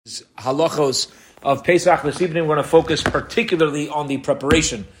Halachos of Pesach. This evening we're going to focus particularly on the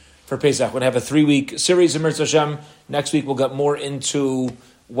preparation for Pesach. We're going to have a 3-week series in Mirz Hashem. Next week we'll get more into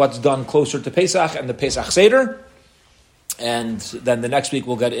what's done closer to Pesach and the Pesach Seder. And then the next week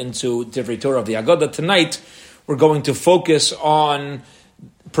we'll get into Divrei Torah of the Agoda. Tonight we're going to focus on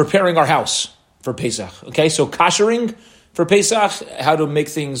preparing our house for Pesach. Okay, so koshering for Pesach, how to make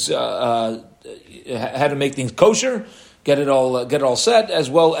things kosher. Get it all set, as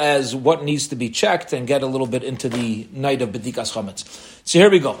well as what needs to be checked, and get a little bit into the night of B'dikas Chametz. So here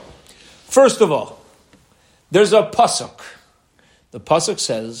we go. First of all, there's a pasuk. The pasuk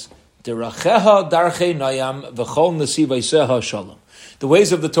says, "Deracheha darchei nayam v'chol nesiveiseha shalom." The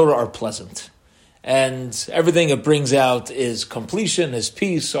ways of the Torah are pleasant, and everything it brings out is completion, is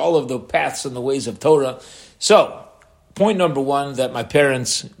peace. All of the paths and the ways of Torah. So, point number one that my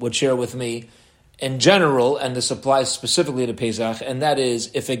parents would share with me in general, and this applies specifically to Pesach, and that is,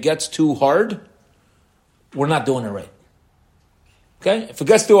 if it gets too hard, we're not doing it right. Okay? If it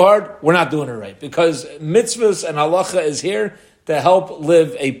gets too hard, we're not doing it right. Because mitzvahs and halacha is here to help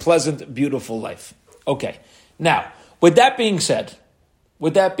live a pleasant, beautiful life. Okay. Now, with that being said,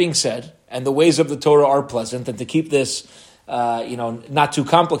 and the ways of the Torah are pleasant, and to keep this, not too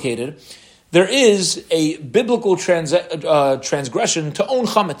complicated, there is a biblical transgression to own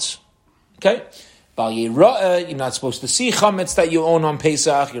chametz. Okay? You're not supposed to see chametz that you own on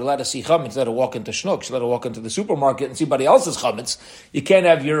Pesach. You're allowed to see chametz. You're allowed to walk into Schnucks. You're allowed to walk into the supermarket and see somebody else's chametz. You can't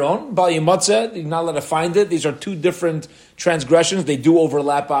have your own. Bal Yimatzeh, you're not allowed to find it. These are two different transgressions. They do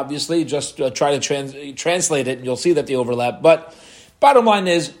overlap, obviously. Just try to translate it, and you'll see that they overlap. But bottom line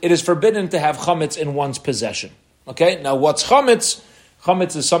is, it is forbidden to have chametz in one's possession. Okay? Now, what's chametz?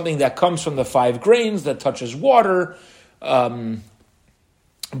 Chametz is something that comes from the 5 grains, that touches water,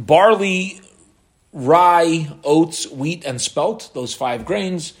 barley, rye, oats, wheat, and spelt, those 5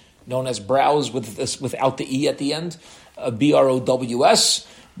 grains, known as browse without the E at the end, BROWS,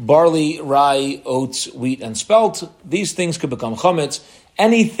 barley, rye, oats, wheat, and spelt. These things could become chametz.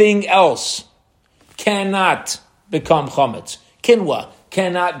 Anything else cannot become chametz. Kinwa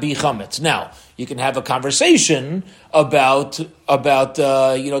cannot be chametz. Now, you can have a conversation about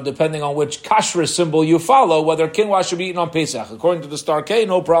depending on which kashrus symbol you follow, whether kinwa should be eaten on Pesach. According to the Star K,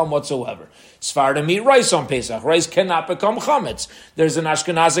 no problem whatsoever. Sfardim eat rice on Pesach. Rice cannot become chametz. There's an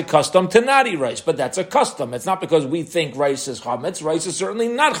Ashkenazic custom to not eat rice, but that's a custom. It's not because we think rice is chametz. Rice is certainly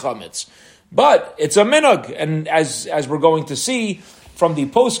not chametz. But it's a minhag, and as we're going to see from the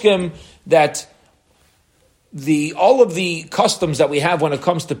poskim, that all of the customs that we have when it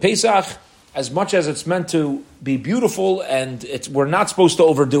comes to Pesach, as much as it's meant to be beautiful, and we're not supposed to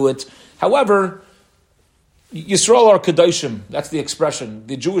overdo it. However, Yisrael are Kedoshim, that's the expression.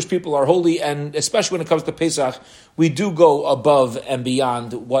 The Jewish people are holy, and especially when it comes to Pesach, we do go above and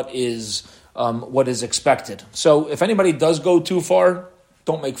beyond what is expected. So if anybody does go too far,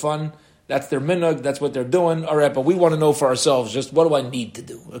 don't make fun. That's their minhag, that's what they're doing. All right, but we want to know for ourselves, just what do I need to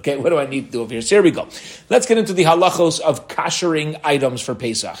do? Okay, what do I need to do over here? So here we go. Let's get into the halachos of koshering items for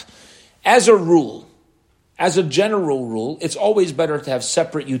Pesach. As a rule, as a general rule, it's always better to have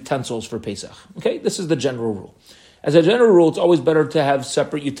separate utensils for Pesach. Okay, this is the general rule. As a general rule, it's always better to have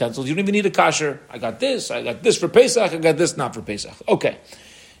separate utensils. You don't even need a kosher. I got this for Pesach, I got this not for Pesach. Okay.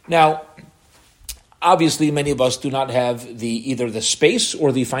 Now, obviously, many of us do not have either the space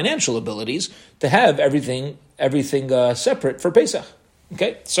or the financial abilities to have everything separate for Pesach.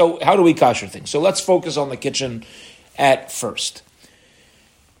 Okay, so how do we kosher things? So let's focus on the kitchen at first.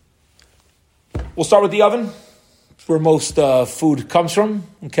 We'll start with the oven. It's where most food comes from.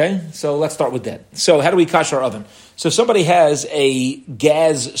 Okay, so let's start with that. So how do we kosher our oven? So somebody has a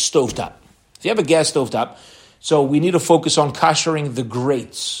gas stovetop. If you have a gas stovetop, so we need to focus on koshering the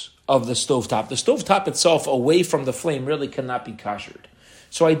grates of the stovetop. The stovetop itself, away from the flame, really cannot be koshered.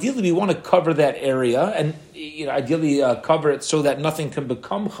 So ideally, we want to cover that area, and ideally cover it so that nothing can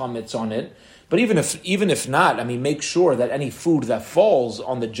become chametz on it. But even if not, make sure that any food that falls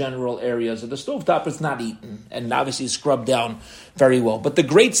on the general areas of the stovetop is not eaten, and obviously scrubbed down very well. But the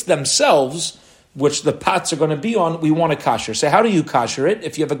grates themselves, which the pots are going to be on, we want to kosher. So how do you kosher it?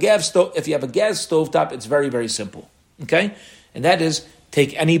 If you have a gas stovetop, it's very, very simple. Okay, and that is,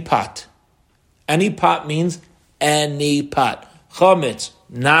 take any pot. Any pot means any pot. Chametz,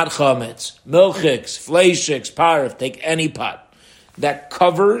 not chametz. Milchiks, fleishiks, parv. Take any pot that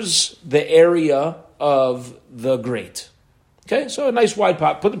covers the area of the grate. Okay, so a nice wide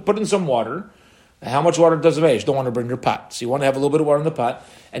pot. Put in some water. How much water does it make? You don't want to burn your pot. So you want to have a little bit of water in the pot.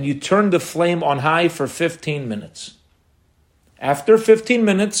 And you turn the flame on high for 15 minutes. After 15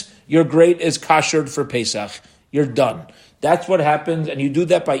 minutes, your grate is koshered for Pesach. You're done. That's what happens, and you do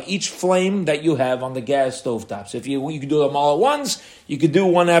that by each flame that you have on the gas stovetop. So if you can do them all at once, you could do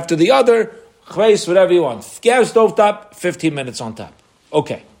one after the other, whatever you want. Gas stovetop, 15 minutes on top.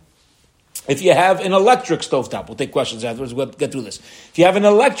 Okay. If you have an electric stovetop, we'll take questions afterwards, we'll get through this. If you have an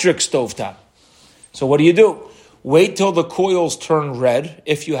electric stovetop, so what do? Wait till the coils turn red,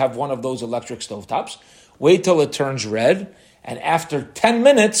 if you have one of those electric stovetops. Wait till it turns red, and after 10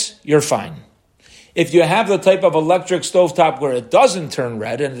 minutes, you're fine. If you have the type of electric stovetop where it doesn't turn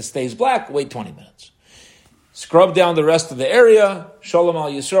red and it stays black, wait 20 minutes. Scrub down the rest of the area. Shalom al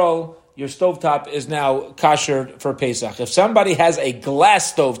Yisrael. Your stovetop is now kosher for Pesach. If somebody has a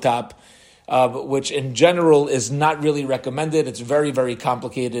glass stovetop, which in general is not really recommended, it's very, very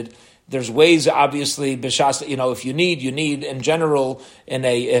complicated. There's ways, obviously, b'shas, if you need in general.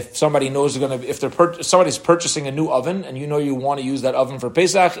 If somebody knows somebody's purchasing a new oven and you want to use that oven for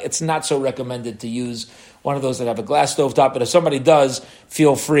Pesach, it's not so recommended to use one of those that have a glass stovetop. But if somebody does,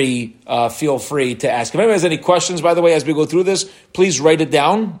 feel free to ask. If anybody has any questions, by the way, as we go through this, please write it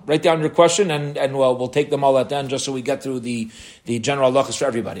down. Write down your question, and we'll take them all at the end, just so we get through the general halachos for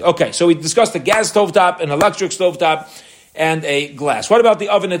everybody. Okay, so we discussed the gas stovetop, an electric stovetop, and a glass. What about the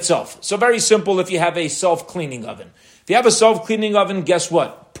oven itself? So very simple if you have a self-cleaning oven. If you have a self-cleaning oven, guess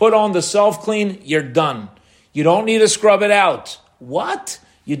what? Put on the self-clean, you're done. You don't need to scrub it out. What?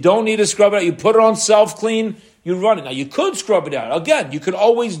 You don't need to scrub it out. You put it on self-clean, you run it. Now, you could scrub it out. Again, you could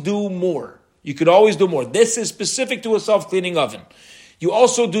always do more. This is specific to a self-cleaning oven. You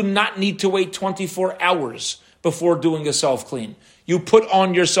also do not need to wait 24 hours before doing a self-clean. You put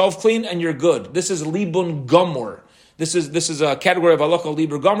on your self-clean and you're good. This is libun gomor. This is a category of halacha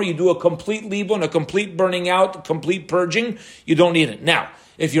libur gomer. You do a complete libun, a complete burning out, complete purging. You don't need it. Now,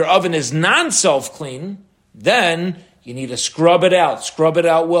 if your oven is non-self-clean, then you need to scrub it out. Scrub it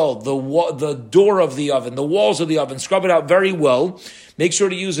out well. The door of the oven, the walls of the oven, scrub it out very well. Make sure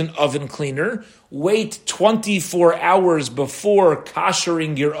to use an oven cleaner. Wait 24 hours before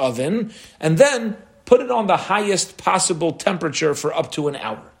koshering your oven, and then put it on the highest possible temperature for up to an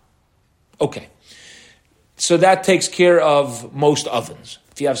hour. Okay. So that takes care of most ovens.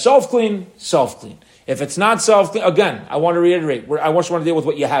 If you have self-clean, self-clean. If it's not self-clean, again, I want to reiterate, I just want to deal with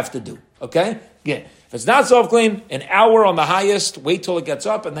what you have to do, okay? Again, if it's not self-clean, an hour on the highest, wait till it gets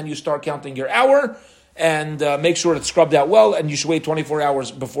up, and then you start counting your hour, and make sure it's scrubbed out well, and you should wait 24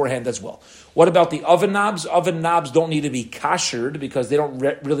 hours beforehand as well. What about the oven knobs? Oven knobs don't need to be koshered because they don't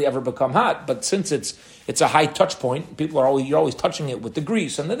really ever become hot, but since it's a high touch point, you're always touching it with the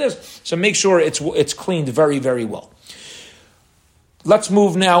grease and this, so make sure it's cleaned very, very well. Let's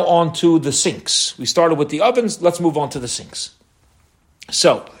move now on to the sinks. We started with the ovens, let's move on to the sinks.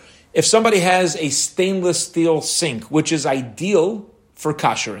 So, if somebody has a stainless steel sink, which is ideal for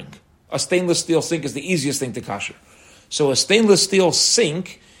koshering, a stainless steel sink is the easiest thing to kosher. So a stainless steel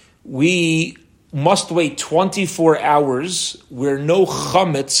sink, we must wait 24 hours where no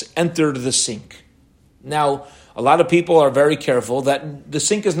chametz entered the sink. Now, a lot of people are very careful that the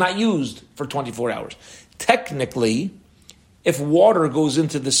sink is not used for 24 hours. Technically, if water goes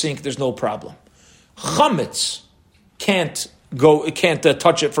into the sink, there's no problem. Chametz can't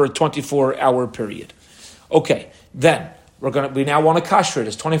touch it for a 24-hour period. Okay, then we now want to kasher it.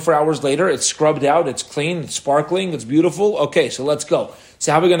 It's 24 hours later. It's scrubbed out. It's clean. It's sparkling. It's beautiful. Okay, so let's go.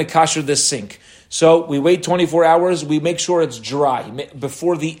 So how are we going to kasher this sink? So we wait 24 hours. We make sure it's dry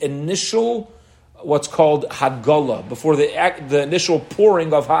before the initial, what's called hagala, before the initial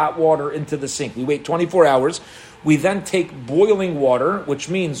pouring of hot water into the sink. We wait 24 hours. We then take boiling water, which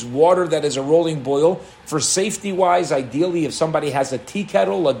means water that is a rolling boil. For safety-wise, ideally, if somebody has a tea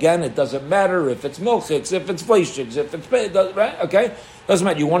kettle, again, it doesn't matter if it's milchiks, if it's fleischiks, if it's, right? Okay? Doesn't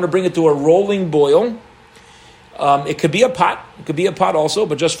matter. You want to bring it to a rolling boil. It could be a pot. It could be a pot also,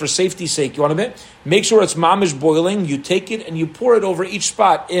 but just for safety's sake, you want to make sure it's mamish boiling. You take it and you pour it over each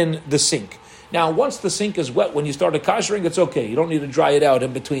spot in the sink. Now, once the sink is wet, when you start koshering, it's okay. You don't need to dry it out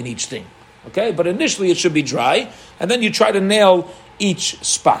in between each thing. Okay, but initially it should be dry, and then you try to nail each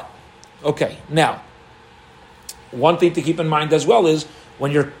spot. Okay, now, one thing to keep in mind as well is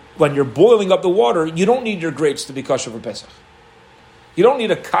when you're boiling up the water, you don't need your grapes to be kosher for Pesach. You don't need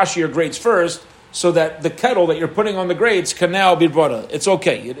to kasher your grapes first so that the kettle that you're putting on the grapes can now be brought up. It's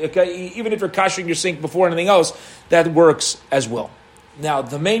okay. Even if you're koshering your sink before anything else, that works as well. Now,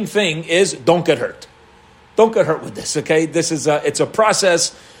 the main thing is don't get hurt. Don't get hurt with this, okay? This is it's a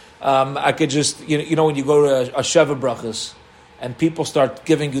process. I could just, when you go to a Sheva Brachas and people start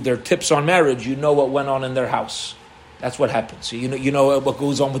giving you their tips on marriage, you know what went on in their house. That's what happens. So you know what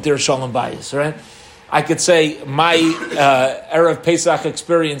goes on with their shalom bayis, right? I could say my Erev Pesach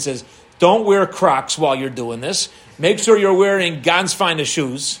experience is don't wear Crocs while you're doing this. Make sure you're wearing Gans finest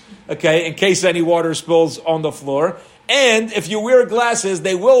shoes, okay, in case any water spills on the floor. And if you wear glasses,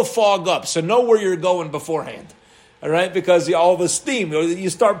 they will fog up, so know where you're going beforehand. All right, because all the steam,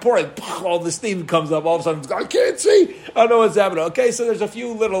 you start pouring, all the steam comes up, all of a sudden, I can't see, I don't know what's happening. Okay, so there's a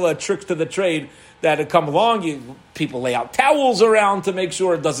few little tricks to the trade that have come along. People lay out towels around to make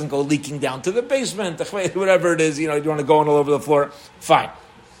sure it doesn't go leaking down to the basement, whatever it is, you want to go all over the floor, fine.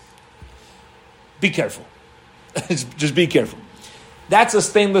 Be careful. Just be careful. That's a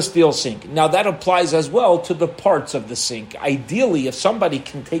stainless steel sink. Now that applies as well to the parts of the sink. Ideally, if somebody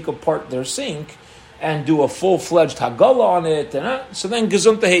can take apart their sink and do a full-fledged hagala on it, so then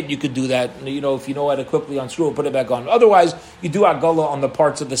gesundheit, you could do that. If you know how to quickly unscrew it, put it back on. Otherwise, you do hagala on the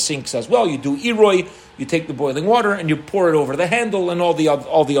parts of the sinks as well. You do iroi, you take the boiling water and you pour it over the handle and all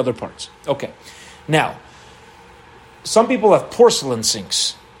the other parts. Okay. Now, some people have porcelain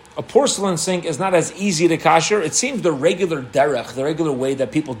sinks. A porcelain sink is not as easy to kasher. It seems the regular derech, the regular way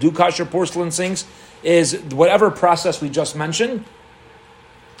that people do kasher porcelain sinks, is whatever process we just mentioned,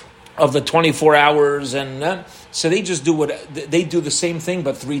 of the 24 hours, and so they just do they do the same thing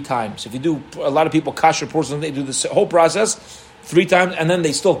but 3 times. If you do, a lot of people kasher porcelain, they do the whole process 3 times, and then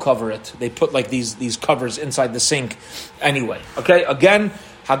they still cover it. They put like these covers inside the sink anyway. Okay, again,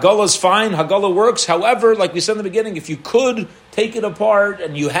 Hagala is fine. Hagala works. However, like we said in the beginning, if you could take it apart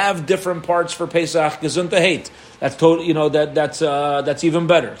and you have different parts for Pesach, gesundheit, that's totally, that's even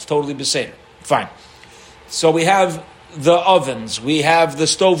better. It's totally beseder. Fine. So we have the ovens, we have the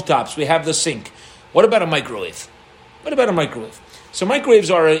stovetops, we have the sink. What about a microwave? So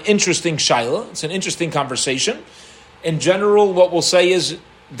microwaves are an interesting shaila. It's an interesting conversation. In general, what we'll say is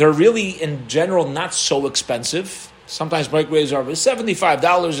they're really, in general, not so expensive. Sometimes microwaves are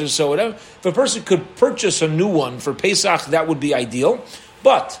 $75 or so, whatever. If a person could purchase a new one for Pesach, that would be ideal.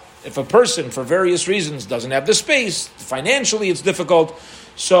 But if a person, for various reasons, doesn't have the space, financially it's difficult,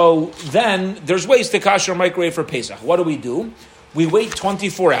 so then there's ways to kasher a microwave for Pesach. What do? We wait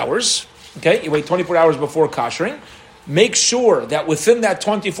 24 hours. Okay, you wait 24 hours before kashering. Make sure that within that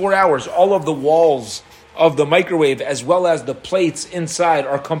 24 hours, all of the walls of the microwave, as well as the plates inside,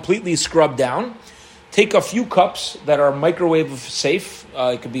 are completely scrubbed down. Take a few cups that are microwave safe.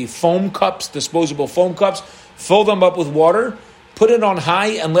 It could be foam cups, disposable foam cups. Fill them up with water. Put it on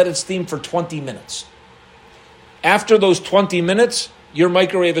high and let it steam for 20 minutes. After those 20 minutes, your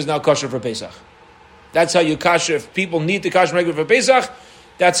microwave is now kosher for Pesach. That's how you kasher. If people need to kasher microwave for Pesach,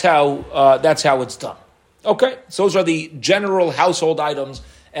 that's how it's done. Okay, so those are the general household items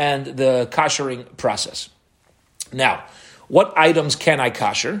and the kashering process. Now, what items can I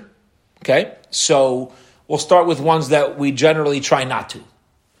kasher? Okay, so we'll start with ones that we generally try not to,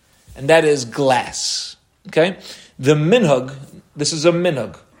 and that is glass. Okay, the minhag, this is a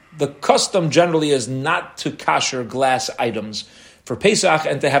minhag. The custom generally is not to kasher glass items for Pesach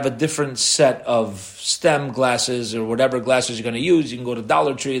and to have a different set of stem glasses or whatever glasses you're going to use. You can go to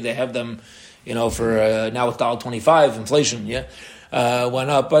Dollar Tree; they have them, for now with $1.25 inflation, went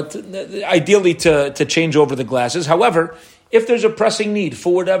up. But ideally to change over the glasses. However, if there's a pressing need,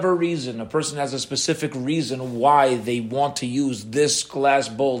 for whatever reason, a person has a specific reason why they want to use this glass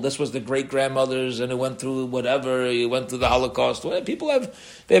bowl. This was the great-grandmother's, and it went through whatever, it went through the Holocaust. People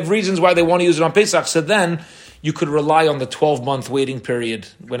have reasons why they want to use it on Pesach. So then you could rely on the 12-month waiting period.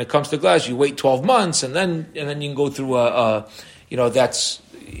 When it comes to glass, you wait 12 months, and then you can go through that's,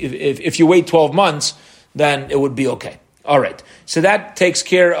 if you wait 12 months, then it would be okay. All right. So that takes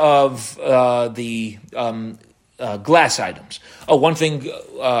care of the glass items. Oh, one thing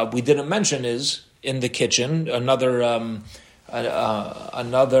we didn't mention is in the kitchen, another,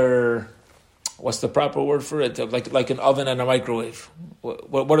 what's the proper word for it? Like an oven and a microwave.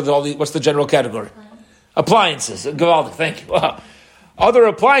 What are what's the general category? Appliances. Gavaldik, thank you. Other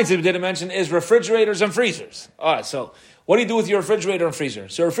appliances we didn't mention is refrigerators and freezers. All right, so what do you do with your refrigerator and freezer?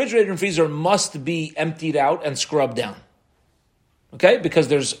 So refrigerator and freezer must be emptied out and scrubbed down. Okay? Because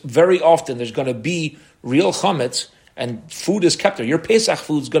there's going to be real chametz, and food is kept there. Your Pesach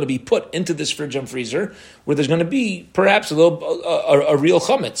food is going to be put into this fridge and freezer, where there's going to be perhaps a real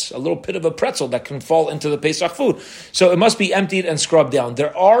chametz, a little bit of a pretzel that can fall into the Pesach food. So it must be emptied and scrubbed down.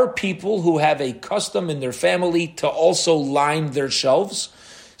 There are people who have a custom in their family to also line their shelves.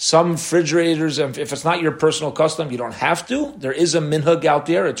 Some refrigerators, if it's not your personal custom, you don't have to. There is a minhag out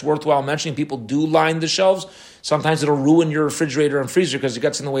there. It's worthwhile mentioning. People do line the shelves. Sometimes it'll ruin your refrigerator and freezer because it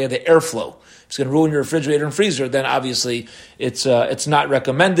gets in the way of the airflow. If it's going to ruin your refrigerator and freezer, then obviously it's not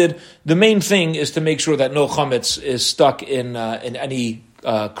recommended. The main thing is to make sure that no chametz is stuck in any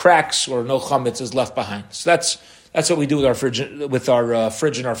cracks, or no chametz is left behind. So that's what we do with our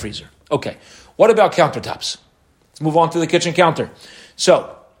fridge and our freezer. Okay, what about countertops? move on to the kitchen counter.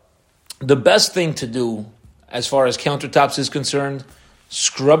 So, the best thing to do as far as countertops is concerned,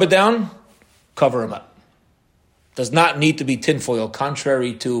 scrub it down, cover them up. Does not need to be tinfoil,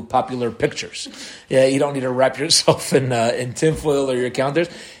 contrary to popular pictures. Yeah, you don't need to wrap yourself in tinfoil or your counters.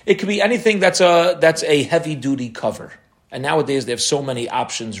 It could be anything that's a heavy duty cover. And nowadays they have so many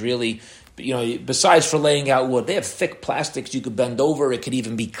options. Really, besides for laying out wood, they have thick plastics you could bend over. It could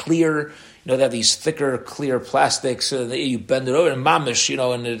even be clear. They have these thicker, clear plastics. You bend it over and mamish,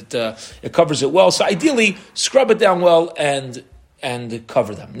 and it covers it well. So ideally, scrub it down well and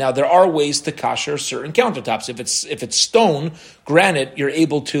cover them. Now, there are ways to kasher certain countertops. If it's stone, granite, you're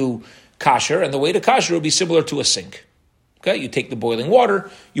able to kasher, and the way to kasher would be similar to a sink. Okay, you take the boiling water,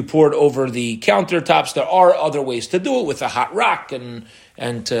 you pour it over the countertops. There are other ways to do it with a hot rock and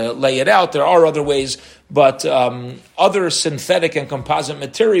to lay it out. There are other ways, but other synthetic and composite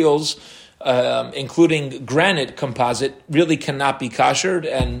materials, including granite composite, really cannot be kashered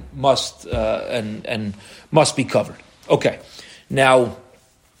and must be covered. Okay. Now,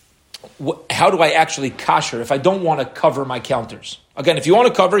 how do I actually kasher if I don't want to cover my counters? Again, if you want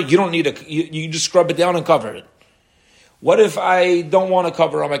to cover, you don't need you just scrub it down and cover it. What if I don't want to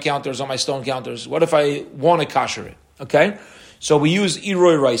cover on my counters, on my stone counters? What if I want to kasher it? Okay? So we use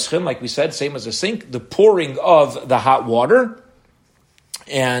Iroi Reischim, like we said, same as a sink, the pouring of the hot water.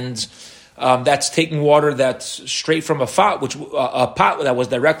 And that's taking water that's straight from a pot, a pot that was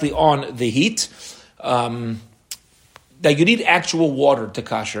directly on the heat. That you need actual water to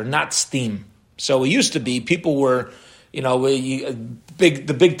kasher, not steam. So it used to be people were,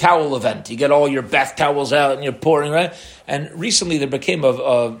 the big towel event. You get all your bath towels out and you're pouring, right? And recently there became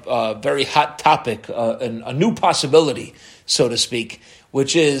a very hot topic, a new possibility, so to speak,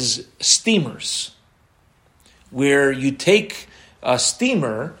 which is steamers, where you take a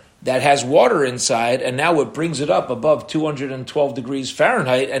steamer that has water inside, and now it brings it up above 212 degrees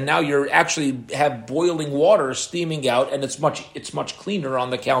Fahrenheit, and now you're actually have boiling water steaming out, and it's much cleaner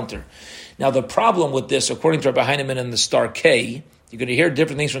on the counter. Now, the problem with this, according to Rabbi Heinemann and the Star K, you're going to hear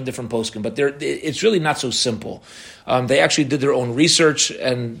different things from different poskim, but it's really not so simple. They actually did their own research,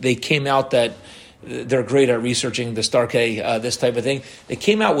 and they came out that they're great at researching the Star K, this type of thing. They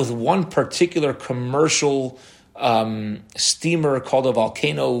came out with one particular commercial steamer called a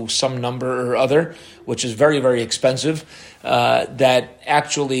Volcano some number or other, which is very, very expensive, that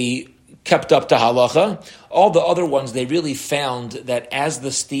actually kept up to halacha. All the other ones, they really found that as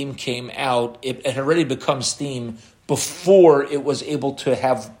the steam came out, it had already become steam before it was able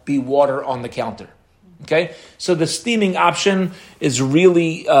to be water on the counter. Okay, so the steaming option is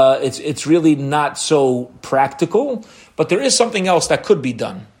really it's really not so practical, but there is something else that could be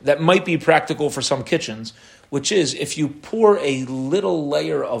done that might be practical for some kitchens, which is if you pour a little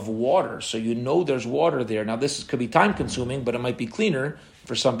layer of water, so there's water there. Now this could be time consuming, but it might be cleaner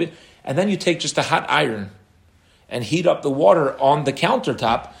for some people. And then you take just a hot iron and heat up the water on the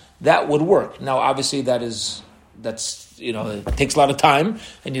countertop. That would work. Now obviously that's it takes a lot of time,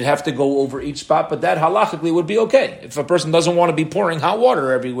 and you'd have to go over each spot, but that halachically would be okay. If a person doesn't want to be pouring hot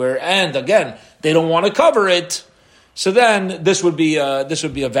water everywhere, and again, they don't want to cover it, so then this would be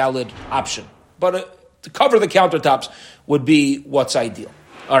a valid option. But to cover the countertops would be what's ideal.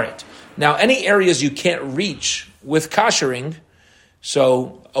 All right. Now, any areas you can't reach with koshering,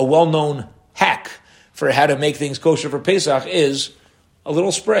 so a well-known hack for how to make things kosher for Pesach is a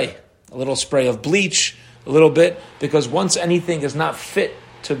little spray of bleach, a little bit, because once anything is not fit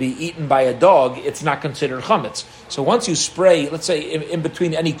to be eaten by a dog, it's not considered chametz. So once you spray, let's say in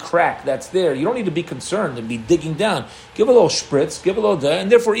between any crack that's there, you don't need to be concerned and be digging down. Give a little spritz, give a little,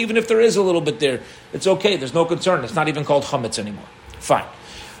 and therefore even if there is a little bit there, it's okay. There's no concern. It's not even called chametz anymore. Fine.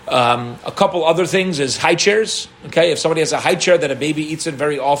 A couple other things is high chairs. Okay, if somebody has a high chair that a baby eats in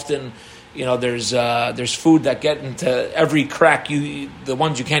very often, there's food that get into every crack, the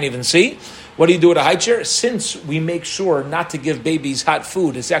ones you can't even see. What do you do with a high chair? Since we make sure not to give babies hot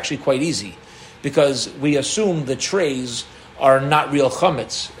food, it's actually quite easy, because we assume the trays are not real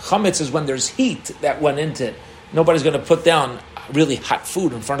chametz. Chametz is when there's heat that went into it. Nobody's going to put down really hot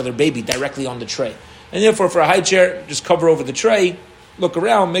food in front of their baby directly on the tray. And therefore, for a high chair, just cover over the tray, look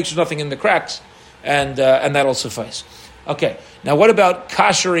around, make sure nothing in the cracks, and that'll suffice. Okay, now what about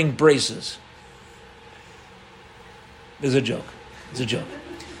koshering braces? It's a joke. It's a joke.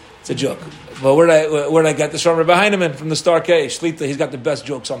 But where did I get this from? Rabbi Heinemann from the Star K. Shlita, he's got the best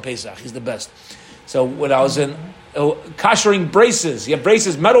jokes on Pesach. He's the best. So when I was in koshering braces, you have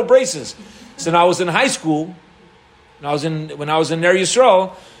braces, metal braces. So when I was in high school, when I was in Ner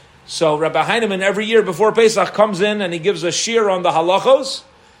Yisrael, so Rabbi Heinemann every year before Pesach comes in and he gives a shir on the halachos,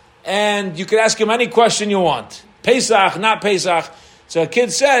 and you can ask him any question you want. Pesach, not Pesach. So a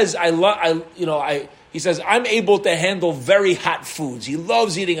kid says, he says, I'm able to handle very hot foods. He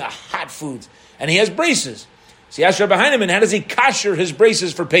loves eating a hot food. And he has braces. So he asks Rabbi Heinemann, how does he kasher his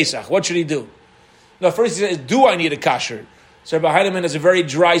braces for Pesach? What should he do? No, first he says, do I need a kasher? So Rabbi Heinemann has a very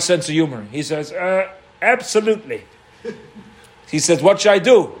dry sense of humor. He says, absolutely. He says, what should I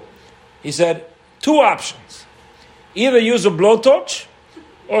do? He said, 2 options. Either use a blowtorch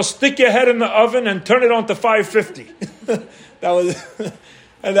or stick your head in the oven and turn it on to 550.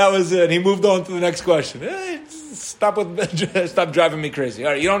 And he moved on to the next question. Stop driving me crazy.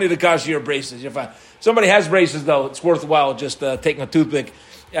 All right, you don't need to kasher your braces. You're fine. Somebody has braces, though. It's worthwhile just taking a toothpick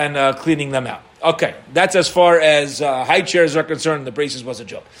and cleaning them out. Okay, that's as far as high chairs are concerned. The braces was a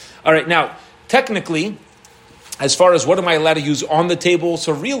joke. All right, now, technically, as far as what am I allowed to use on the table,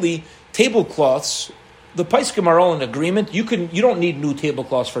 so really, tablecloths, the Paiskim are all in agreement. You don't need new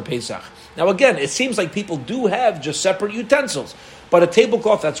tablecloths for Pesach. Now, again, it seems like people do have just separate utensils, but a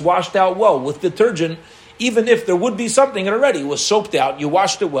tablecloth that's washed out well with detergent, even if there would be something that already was soaped out, you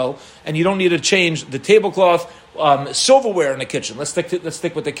washed it well, and you don't need to change the tablecloth. Silverware in the kitchen. Let's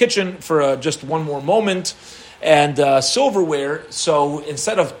stick with the kitchen for just one more moment. And silverware, so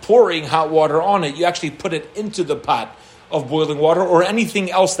instead of pouring hot water on it, you actually put it into the pot of boiling water or anything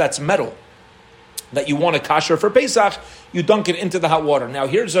else that's metal that you want to kasher for Pesach, you dunk it into the hot water. Now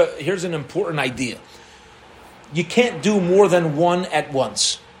here's an important idea. You can't do more than one at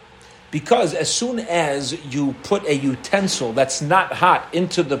once. Because as soon as you put a utensil that's not hot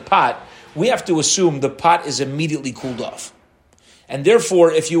into the pot, we have to assume the pot is immediately cooled off. And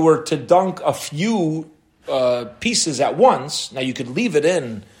therefore, if you were to dunk a few pieces at once, now you could leave it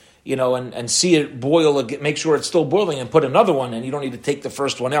in, and see it boil, make sure it's still boiling and put another one, and you don't need to take the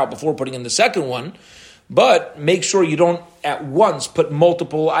first one out before putting in the second one, but make sure you don't at once put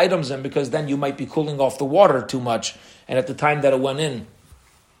multiple items in, because then you might be cooling off the water too much, and at the time that it went in,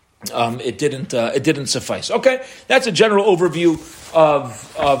 it didn't suffice. Okay, that's a general overview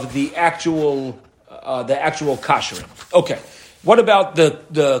of the actual kashering. Okay, what about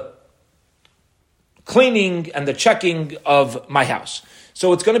the cleaning and the checking of my house?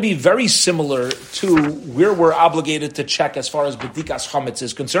 So it's going to be very similar to where we're obligated to check as far as bedikas chametz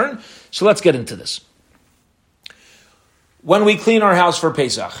is concerned. So let's get into this. When we clean our house for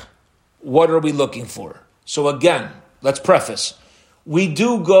Pesach, what are we looking for? So again, let's preface. We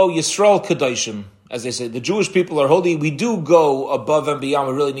do go Yisrael Kedoshim, as they say. The Jewish people are holy. We do go above and beyond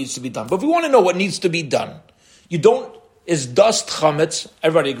what really needs to be done. But if we want to know what needs to be done, is dust chametz?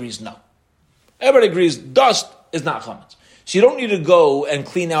 Everybody agrees no. Everybody agrees dust is not chametz. So you don't need to go and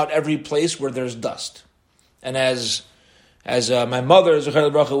clean out every place where there's dust. And as my mother,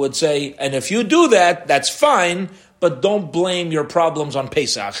 Zechariah Bracha, would say, and if you do that, that's fine, but don't blame your problems on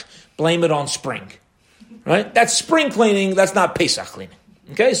Pesach. Blame it on spring. Right? That's spring cleaning, that's not Pesach cleaning.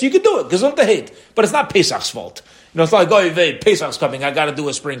 Okay? So you can do it, gesund hate, but it's not Pesach's fault. It's not like, Pesach's coming, I got to do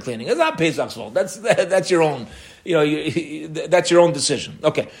a spring cleaning. It's not Pesach's fault. That's your own, that's your own decision.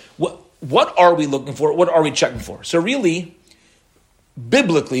 Okay. What are we looking for? What are we checking for? So really,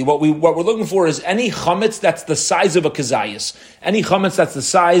 biblically, what we're looking for is any chametz that's the size of a kazayas, any chametz that's the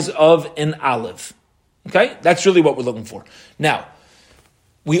size of an olive. Okay? That's really what we're looking for. Now,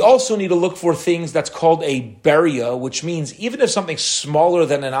 we also need to look for things that's called a beria, which means even if something's smaller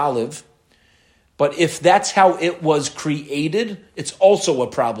than an olive, but if that's how it was created, it's also a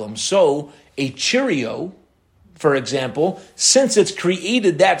problem. So a Cheerio, for example, since it's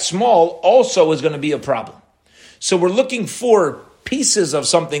created that small, also is going to be a problem. So we're looking for pieces of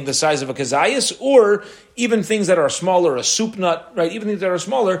something the size of a kazayas, or even things that are smaller, a soup nut, right? Even things that are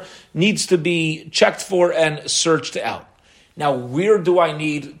smaller needs to be checked for and searched out. Now, where do I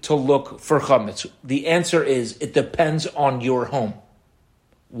need to look for chametz? The answer is, it depends on your home.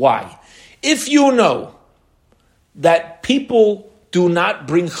 Why? If you know that people do not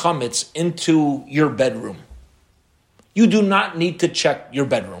bring chametz into your bedroom, you do not need to check your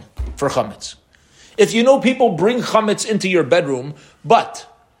bedroom for chametz. If you know people bring chametz into your bedroom, but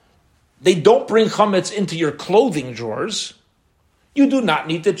they don't bring chametz into your clothing drawers, you do not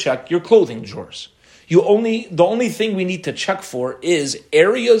need to check your clothing drawers. The only thing we need to check for is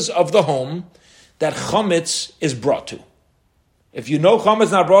areas of the home that chametz is brought to. If you know chametz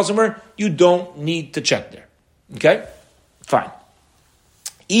is not brought somewhere, you don't need to check there. Okay? Fine.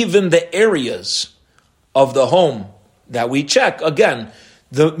 Even the areas of the home that we check, again,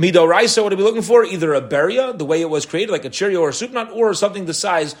 the midoraisa, what are we looking for? Either a beria, the way it was created, like a Cheerio or a soup nut, or something the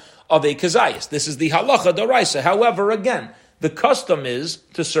size of a kazayas. This is the halacha doraisa. However, again, the custom is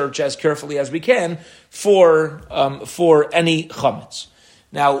to search as carefully as we can for any chametz.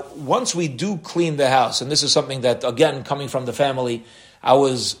 Now, once we do clean the house, and this is something that, again, coming from the family, I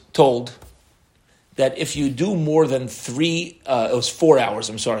was told that if you do more than it was 4 hours,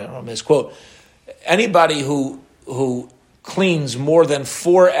 I'm sorry, I don't want to misquote, anybody who cleans more than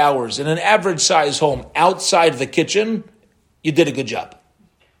 4 hours in an average size home outside the kitchen, you did a good job.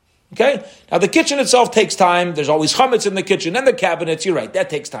 Okay? Now the kitchen itself takes time. There's always chametz in the kitchen and the cabinets. You're right, that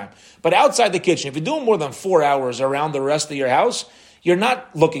takes time. But outside the kitchen, if you're doing more than 4 hours around the rest of your house, you're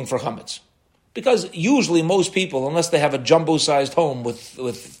not looking for chametz. Because usually most people, unless they have a jumbo-sized home with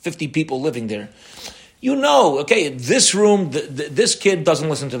 50 people living there, okay, this room, this kid doesn't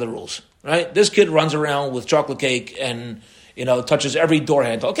listen to the rules, right? This kid runs around with chocolate cake and, touches every door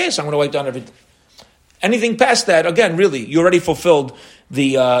handle. Okay, so I'm going to wipe down everything. Anything past that, again, really, you already fulfilled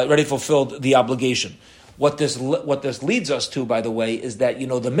the obligation. What this leads us to, by the way, is that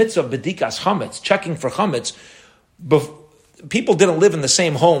the mitzvah of bedikas chametz, checking for chametz. People didn't live in the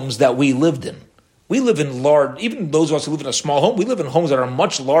same homes that we lived in. We live in large, even those of us who live in a small home, we live in homes that are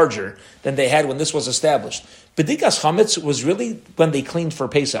much larger than they had when this was established. Bedikas chametz was really when they cleaned for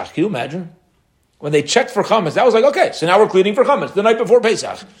Pesach. Can you imagine? When they checked for chametz, that was like, okay, so now we're cleaning for chametz the night before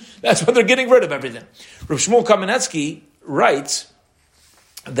Pesach. That's when they're getting rid of everything. Rav Shmuel Kamenetsky writes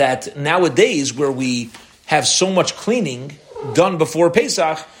that nowadays, where we have so much cleaning done before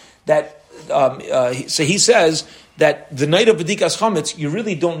Pesach, that so he says that the night of Bedikas chametz, you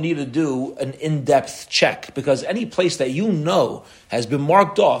really don't need to do an in-depth check, because any place that has been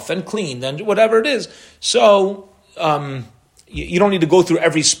marked off and cleaned and whatever it is, so you don't need to go through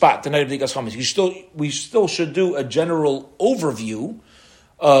every spot the night of Bedikas chametz. We still should do a general overview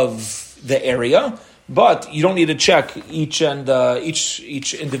of the area, but you don't need to check each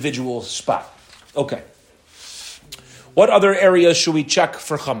individual spot. Okay. What other areas should we check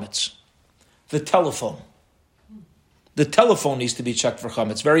for chametz? The telephone. The telephone needs to be checked for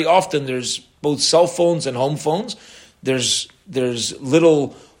chametz. Very often there's both cell phones and home phones. There's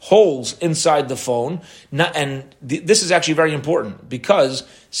little holes inside the phone. This is actually very important, because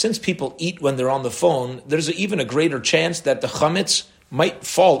since people eat when they're on the phone, there's even a greater chance that the chametz might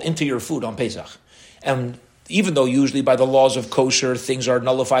fall into your food on Pesach. And even though usually by the laws of kosher things are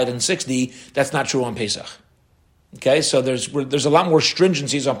nullified in 60, that's not true on Pesach. Okay, so there's a lot more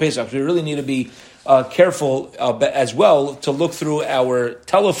stringencies on Pesach. We really need to be careful as well to look through our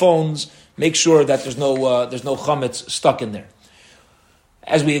telephones, make sure that there's no chametz stuck in there.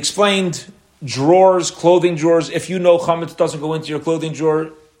 As we explained, clothing drawers. If chametz doesn't go into your clothing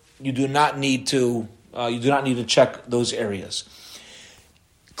drawer, you do not need to check those areas.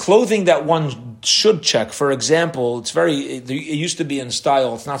 Clothing that one should check, for example, it used to be in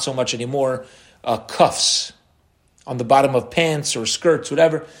style. It's not so much anymore. Cuffs on the bottom of pants or skirts,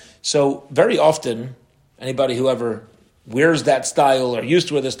 whatever. So very often, anybody who ever wears that style or used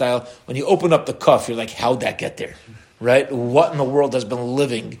to wear the style, when you open up the cuff, you're like, how'd that get there? Right? What in the world has been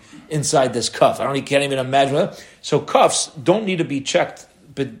living inside this cuff? Can't even imagine that. So cuffs don't need to be checked,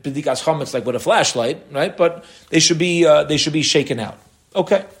 bedikas chametz, like with a flashlight, right? But they should be shaken out.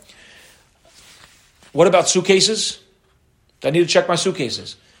 Okay. What about suitcases? Do I need to check my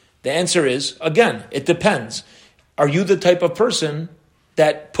suitcases? The answer is, again, it depends. Are you the type of person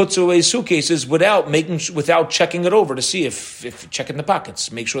that puts away suitcases without checking it over to see if checking the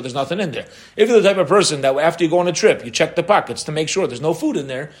pockets, make sure there's nothing in there? If you're the type of person that after you go on a trip, you check the pockets to make sure there's no food in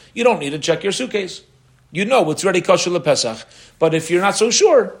there, you don't need to check your suitcase. It's ready kosher lePesach. But if you're not so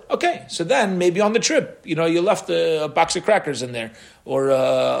sure, okay, so then maybe on the trip, you left a box of crackers in there or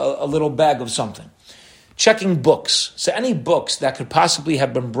a little bag of something. Checking books. So any books that could possibly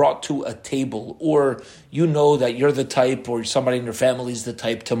have been brought to a table, or that you're the type, or somebody in your family is the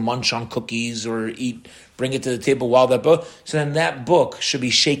type to munch on cookies or bring it to the table while that book. So then that book should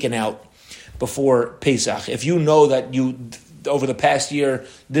be shaken out before Pesach. If you know that over the past year,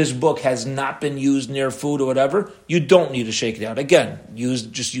 this book has not been used near food or whatever, you don't need to shake it out. Again,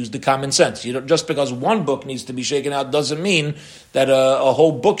 just use the common sense. Just because one book needs to be shaken out doesn't mean that a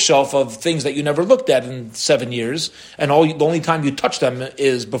whole bookshelf of things that you never looked at in 7 years, and the only time you touch them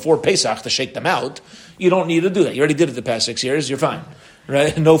is before Pesach to shake them out. You don't need to do that. You already did it the past 6 years. You're fine,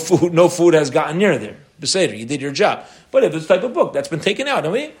 right? No food has gotten near there. Beseder, you did your job. But if it's the type of book that's been taken out,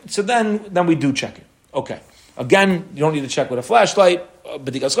 so then we do check it. Okay. Again, you don't need to check with a flashlight,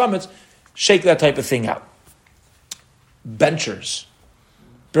 bedikas chametz, shake that type of thing out. Benchers,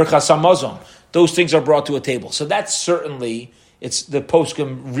 birchas hamazon, those things are brought to a table. So that certainly it's the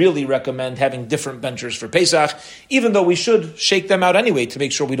poskim really recommend having different benchers for Pesach, even though we should shake them out anyway to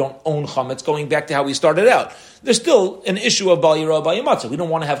make sure we don't own chametz. Going back to how we started out, there's still an issue of bal yira bal yamatzah. We don't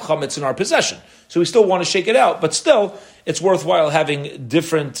want to have chametz in our possession, so we still want to shake it out. But still, it's worthwhile having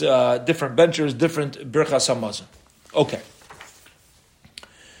different benchers, different birchas hamazon. Okay.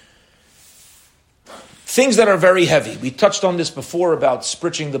 Things that are very heavy. We touched on this before about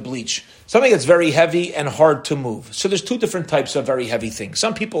spritching the bleach. Something that's very heavy and hard to move. So there's two different types of very heavy things.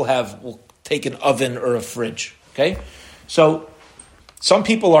 Some people will take an oven or a fridge. Okay? So some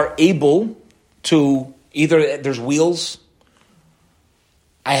people are able to either, there's wheels,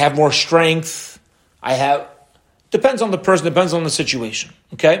 I have more strength, depends on the person, depends on the situation.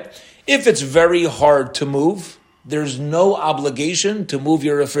 Okay? If it's very hard to move, there's no obligation to move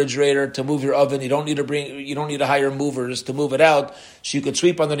your refrigerator, to move your oven. You don't need to hire movers to move it out. So you could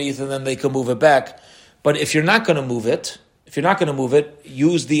sweep underneath and then they can move it back. But if you're not going to move it,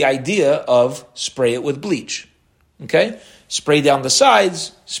 use the idea of spray it with bleach. Okay? Spray down the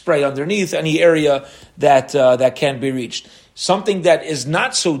sides, spray underneath any area that can be reached. Something that is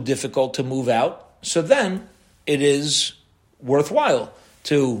not so difficult to move out, so then it is worthwhile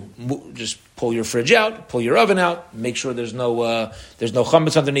to just pull your fridge out, pull your oven out, make sure there's no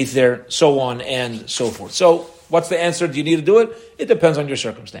chametz underneath there, so on and so forth. So, what's the answer? Do you need to do it? It depends on your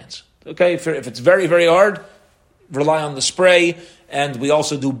circumstance. Okay, if it's very, very hard, rely on the spray, and we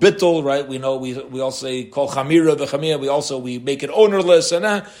also do bittul, right? We know we also say kol chamira v'chamira. We make it ownerless,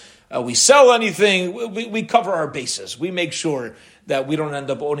 and we sell anything. We cover our bases. We make sure that we don't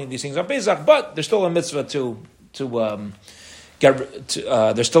end up owning these things on Pesach, but there's still a mitzvah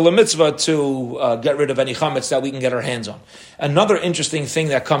there's still a mitzvah to get rid of any chametz that we can get our hands on. Another interesting thing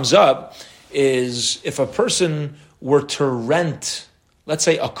that comes up is if a person were to rent, let's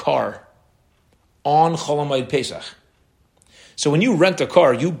say, a car on Chol Hamoed Pesach. So when you rent a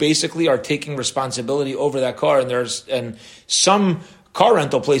car, you basically are taking responsibility over that car, and some car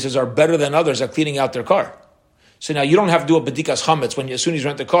rental places are better than others at cleaning out their car. So now you don't have to do a bedikas chametz as soon as you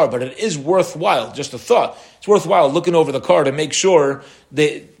rent the car, but it is worthwhile, just a thought, it's worthwhile looking over the car to make sure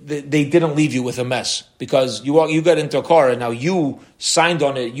they didn't leave you with a mess. Because you got into a car and now you signed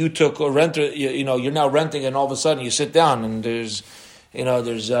on it, you took a renter, you're now renting, and all of a sudden you sit down and there's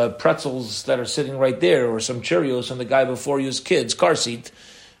pretzels that are sitting right there, or some Cheerios from the guy before you's kid's car seat,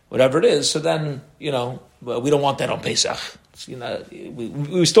 whatever it is. So then, we don't want that on Pesach.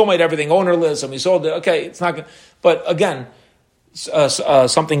 We still made everything ownerless and we sold it. Okay, it's not good. But again,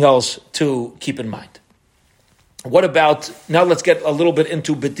 something else to keep in mind. What about, now let's get a little bit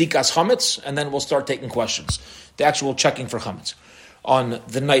into bedikas chametz, and then we'll start taking questions. The actual checking for chametz on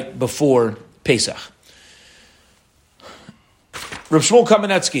the night before Pesach. Reb Shmuel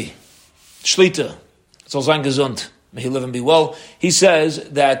Kamenetsky, Shlita, soll sein gesund, may he live and be well. He says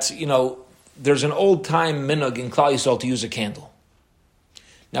that, there's an old-time minhag in Klal Yisrael to use a candle.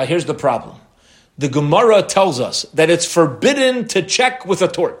 Now, here's the problem. The Gemara tells us that it's forbidden to check with a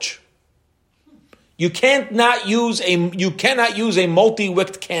torch. You cannot use a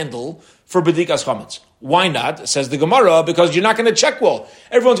multi-wicked candle for bedikas chametz. Why not? Says the Gemara, because you're not going to check well.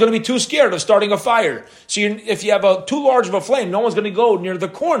 Everyone's going to be too scared of starting a fire. So if you have too large of a flame, no one's going to go near the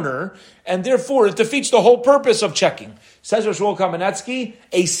corner, and therefore it defeats the whole purpose of checking. Says Rosh Shmuel Kamenetsky,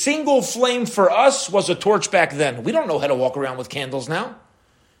 a single flame for us was a torch back then. We don't know how to walk around with candles now.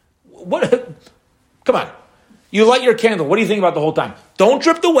 What? Come on. You light your candle. What do you think about the whole time? Don't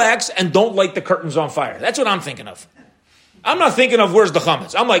drip the wax and don't light the curtains on fire. That's what I'm thinking of. I'm not thinking of where's the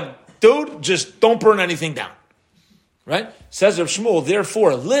chametz. I'm like, dude, just don't burn anything down. Right? Says Rav Shmuel,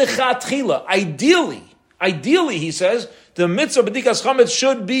 therefore, lechatchila, ideally, he says, the mitzvah b'dikas chametz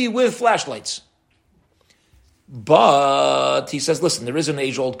should be with flashlights. But, he says, listen, there is an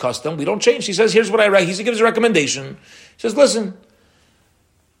age-old custom. We don't change. He says, here's what he gives a recommendation. He says, listen,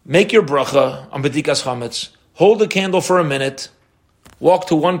 make your bracha on b'dikas chametz, hold the candle for a minute, walk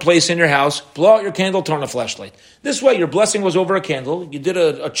to one place in your house, blow out your candle, turn on a flashlight. This way, your blessing was over a candle. You did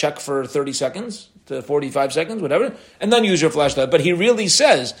a check for 30 seconds to 45 seconds, whatever, and then use your flashlight. But he really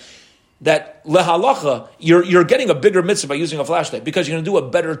says that lehalacha, you're getting a bigger mitzvah by using a flashlight because you're going to do a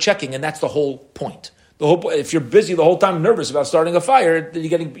better checking, and that's the whole point. If you're busy the whole time, nervous about starting a fire,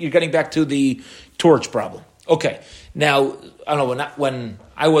 you're getting back to the torch problem. Okay, now I don't know when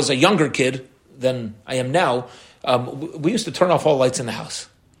I was a younger kid than I am now. We used to turn off all lights in the house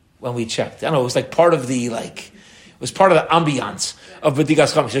when we checked. I don't know, it was like part of the ambiance of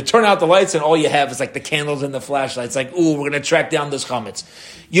b'dikas chametz. You turn out the lights and all you have is like the candles and the flashlights. Like, ooh, we're going to track down this chametz.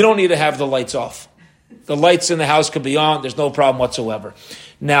 You don't need to have the lights off. The lights in the house could be on. There's no problem whatsoever.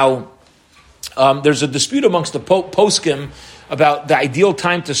 Now, there's a dispute amongst the poskim about the ideal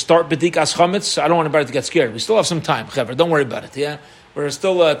time to start B'dikas Chametz. I don't want anybody to get scared. We still have some time, Chaver. Don't worry about it, yeah? We're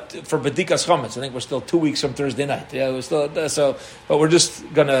still, for B'dikas Chametz, I think we're still 2 weeks from Thursday night. Yeah, we're still, but we're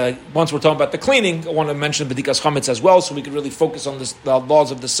just going to, once we're talking about the cleaning, I want to mention B'dikas Chametz as well, so we can really focus on the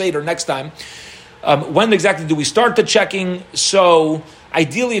laws of the Seder next time. When exactly do we start the checking? So,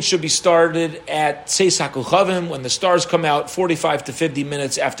 ideally, it should be started at Tzeis HaKochavim, when the stars come out 45 to 50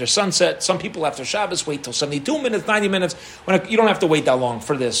 minutes after sunset. Some people after Shabbos wait till 72 minutes, 90 minutes. You don't have to wait that long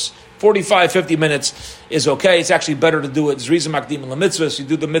for this. 45, 50 minutes is okay. It's actually better to do it. Zriza Makdim and mitzvahs. You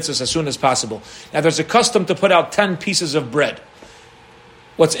do the mitzvahs as soon as possible. Now, there's a custom to put out 10 pieces of bread.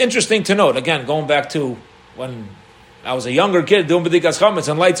 What's interesting to note, again, going back to when I was a younger kid doing B'dikas Chametz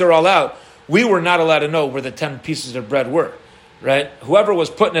and lights are all out, we were not allowed to know where the 10 pieces of bread were. Right? Whoever was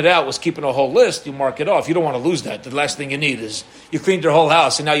putting it out was keeping a whole list. You mark it off. You don't want to lose that. The last thing you need is you cleaned your whole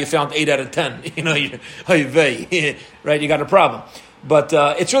house and now you found 8 out of 10. You know, right? You got a problem. But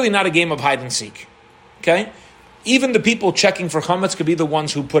it's really not a game of hide and seek. Okay? Even the people checking for chametz could be the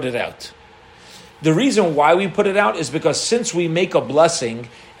ones who put it out. The reason why we put it out is because since we make a blessing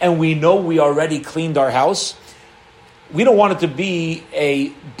and we know we already cleaned our house, we don't want it to be a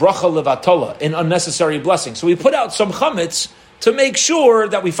bracha levatola, an unnecessary blessing. So we put out some chametz to make sure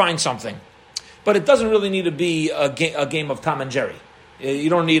that we find something. But it doesn't really need to be a game of Tom and Jerry.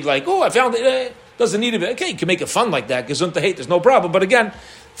 You don't need like, I found it. It doesn't need to be. Okay, you can make it fun like that. Gesund to hate, there's no problem. But again,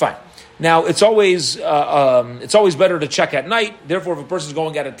 fine. Now, it's always better to check at night. Therefore, if a person's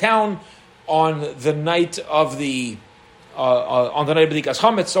going out of town on the night of the B'dikas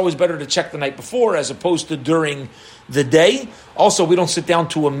Chametz, it's always better to check the night before as opposed to during the day. Also, we don't sit down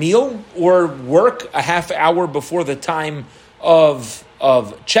to a meal or work a half hour before the time of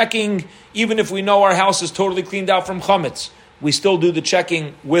checking. Even if we know our house is totally cleaned out from chametz, we still do the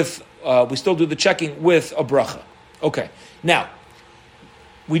checking with a bracha. Okay. Now,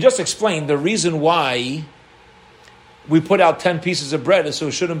 we just explained the reason why we put out 10 pieces of bread is so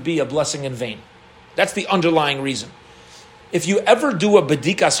it shouldn't be a blessing in vain. That's the underlying reason. If you ever do a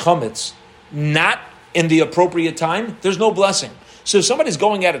b'dikas chametz not in the appropriate time, there's no blessing. So if somebody's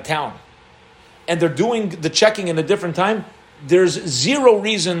going out of town and they're doing the checking in a different time, there's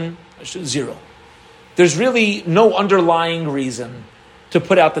There's really no underlying reason to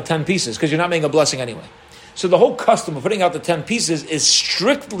put out the 10 pieces because you're not making a blessing anyway. So the whole custom of putting out the 10 pieces is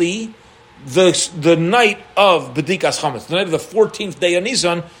strictly the night of B'dikas Chametz, the night of the 14th day of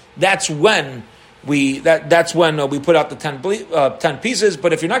Nisan. That's when we put out the 10 pieces.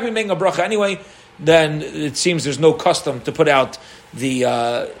 But if you're not going to be making a bracha anyway, then it seems there's no custom to put out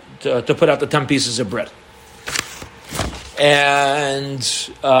the 10 pieces of bread. And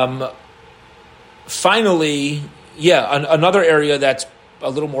finally, another area that's a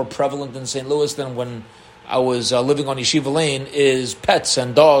little more prevalent in St. Louis than when I was living on Yeshiva Lane is pets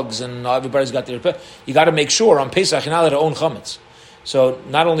and dogs, and everybody's got their pet. You got to make sure on Pesach you're not allowed to own chametz. So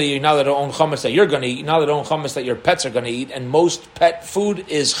not only are you not allowed to own chametz that you're going to eat, you're not allowed to own chametz that your pets are going to eat, and most pet food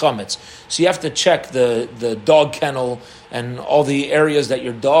is chametz. So you have to check the dog kennel and all the areas that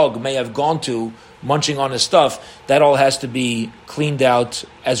your dog may have gone to munching on his stuff. That all has to be cleaned out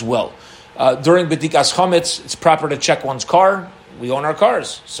as well. During B'dikas Chametz, it's proper to check one's car. We own our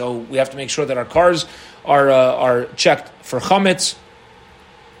cars, so we have to make sure that our cars are checked for chametz.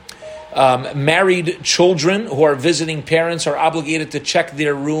 Married children who are visiting parents are obligated to check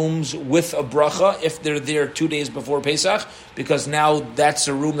their rooms with a bracha if they're there 2 days before Pesach, because now that's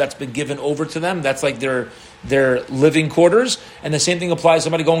a room that's been given over to them. That's like their living quarters. And the same thing applies to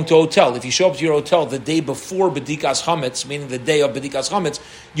somebody going to a hotel. If you show up to your hotel the day before B'dikas Chametz, meaning the day of B'dikas Chametz,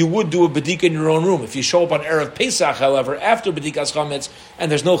 you would do a B'dika in your own room. If you show up on Erev Pesach, however, after B'dikas Chametz, and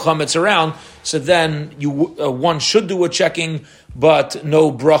there's no Chametz around, so then one should do a checking, but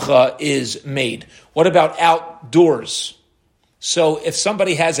no bracha is made. What about outdoors? So if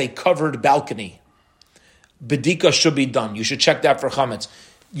somebody has a covered balcony, B'dika should be done. You should check that for chametz.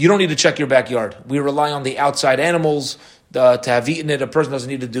 You don't need to check your backyard. We rely on the outside animals to have eaten it. A person doesn't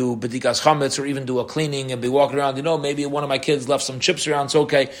need to do b'dikas chametz or even do a cleaning and be walking around. Maybe one of my kids left some chips around. It's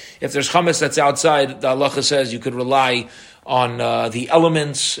okay. If there's chametz that's outside, the halacha says you could rely on the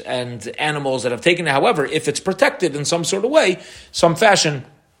elements and animals that have taken it. However, if it's protected in some sort of way, some fashion,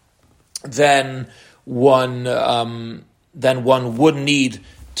 then one would need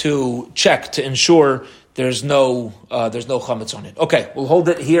to check to ensure there's no chametz on it. Okay, we'll hold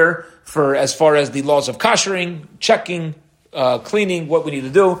it here for as far as the laws of koshering, checking, cleaning, what we need to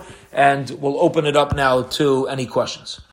do, and we'll open it up now to any questions.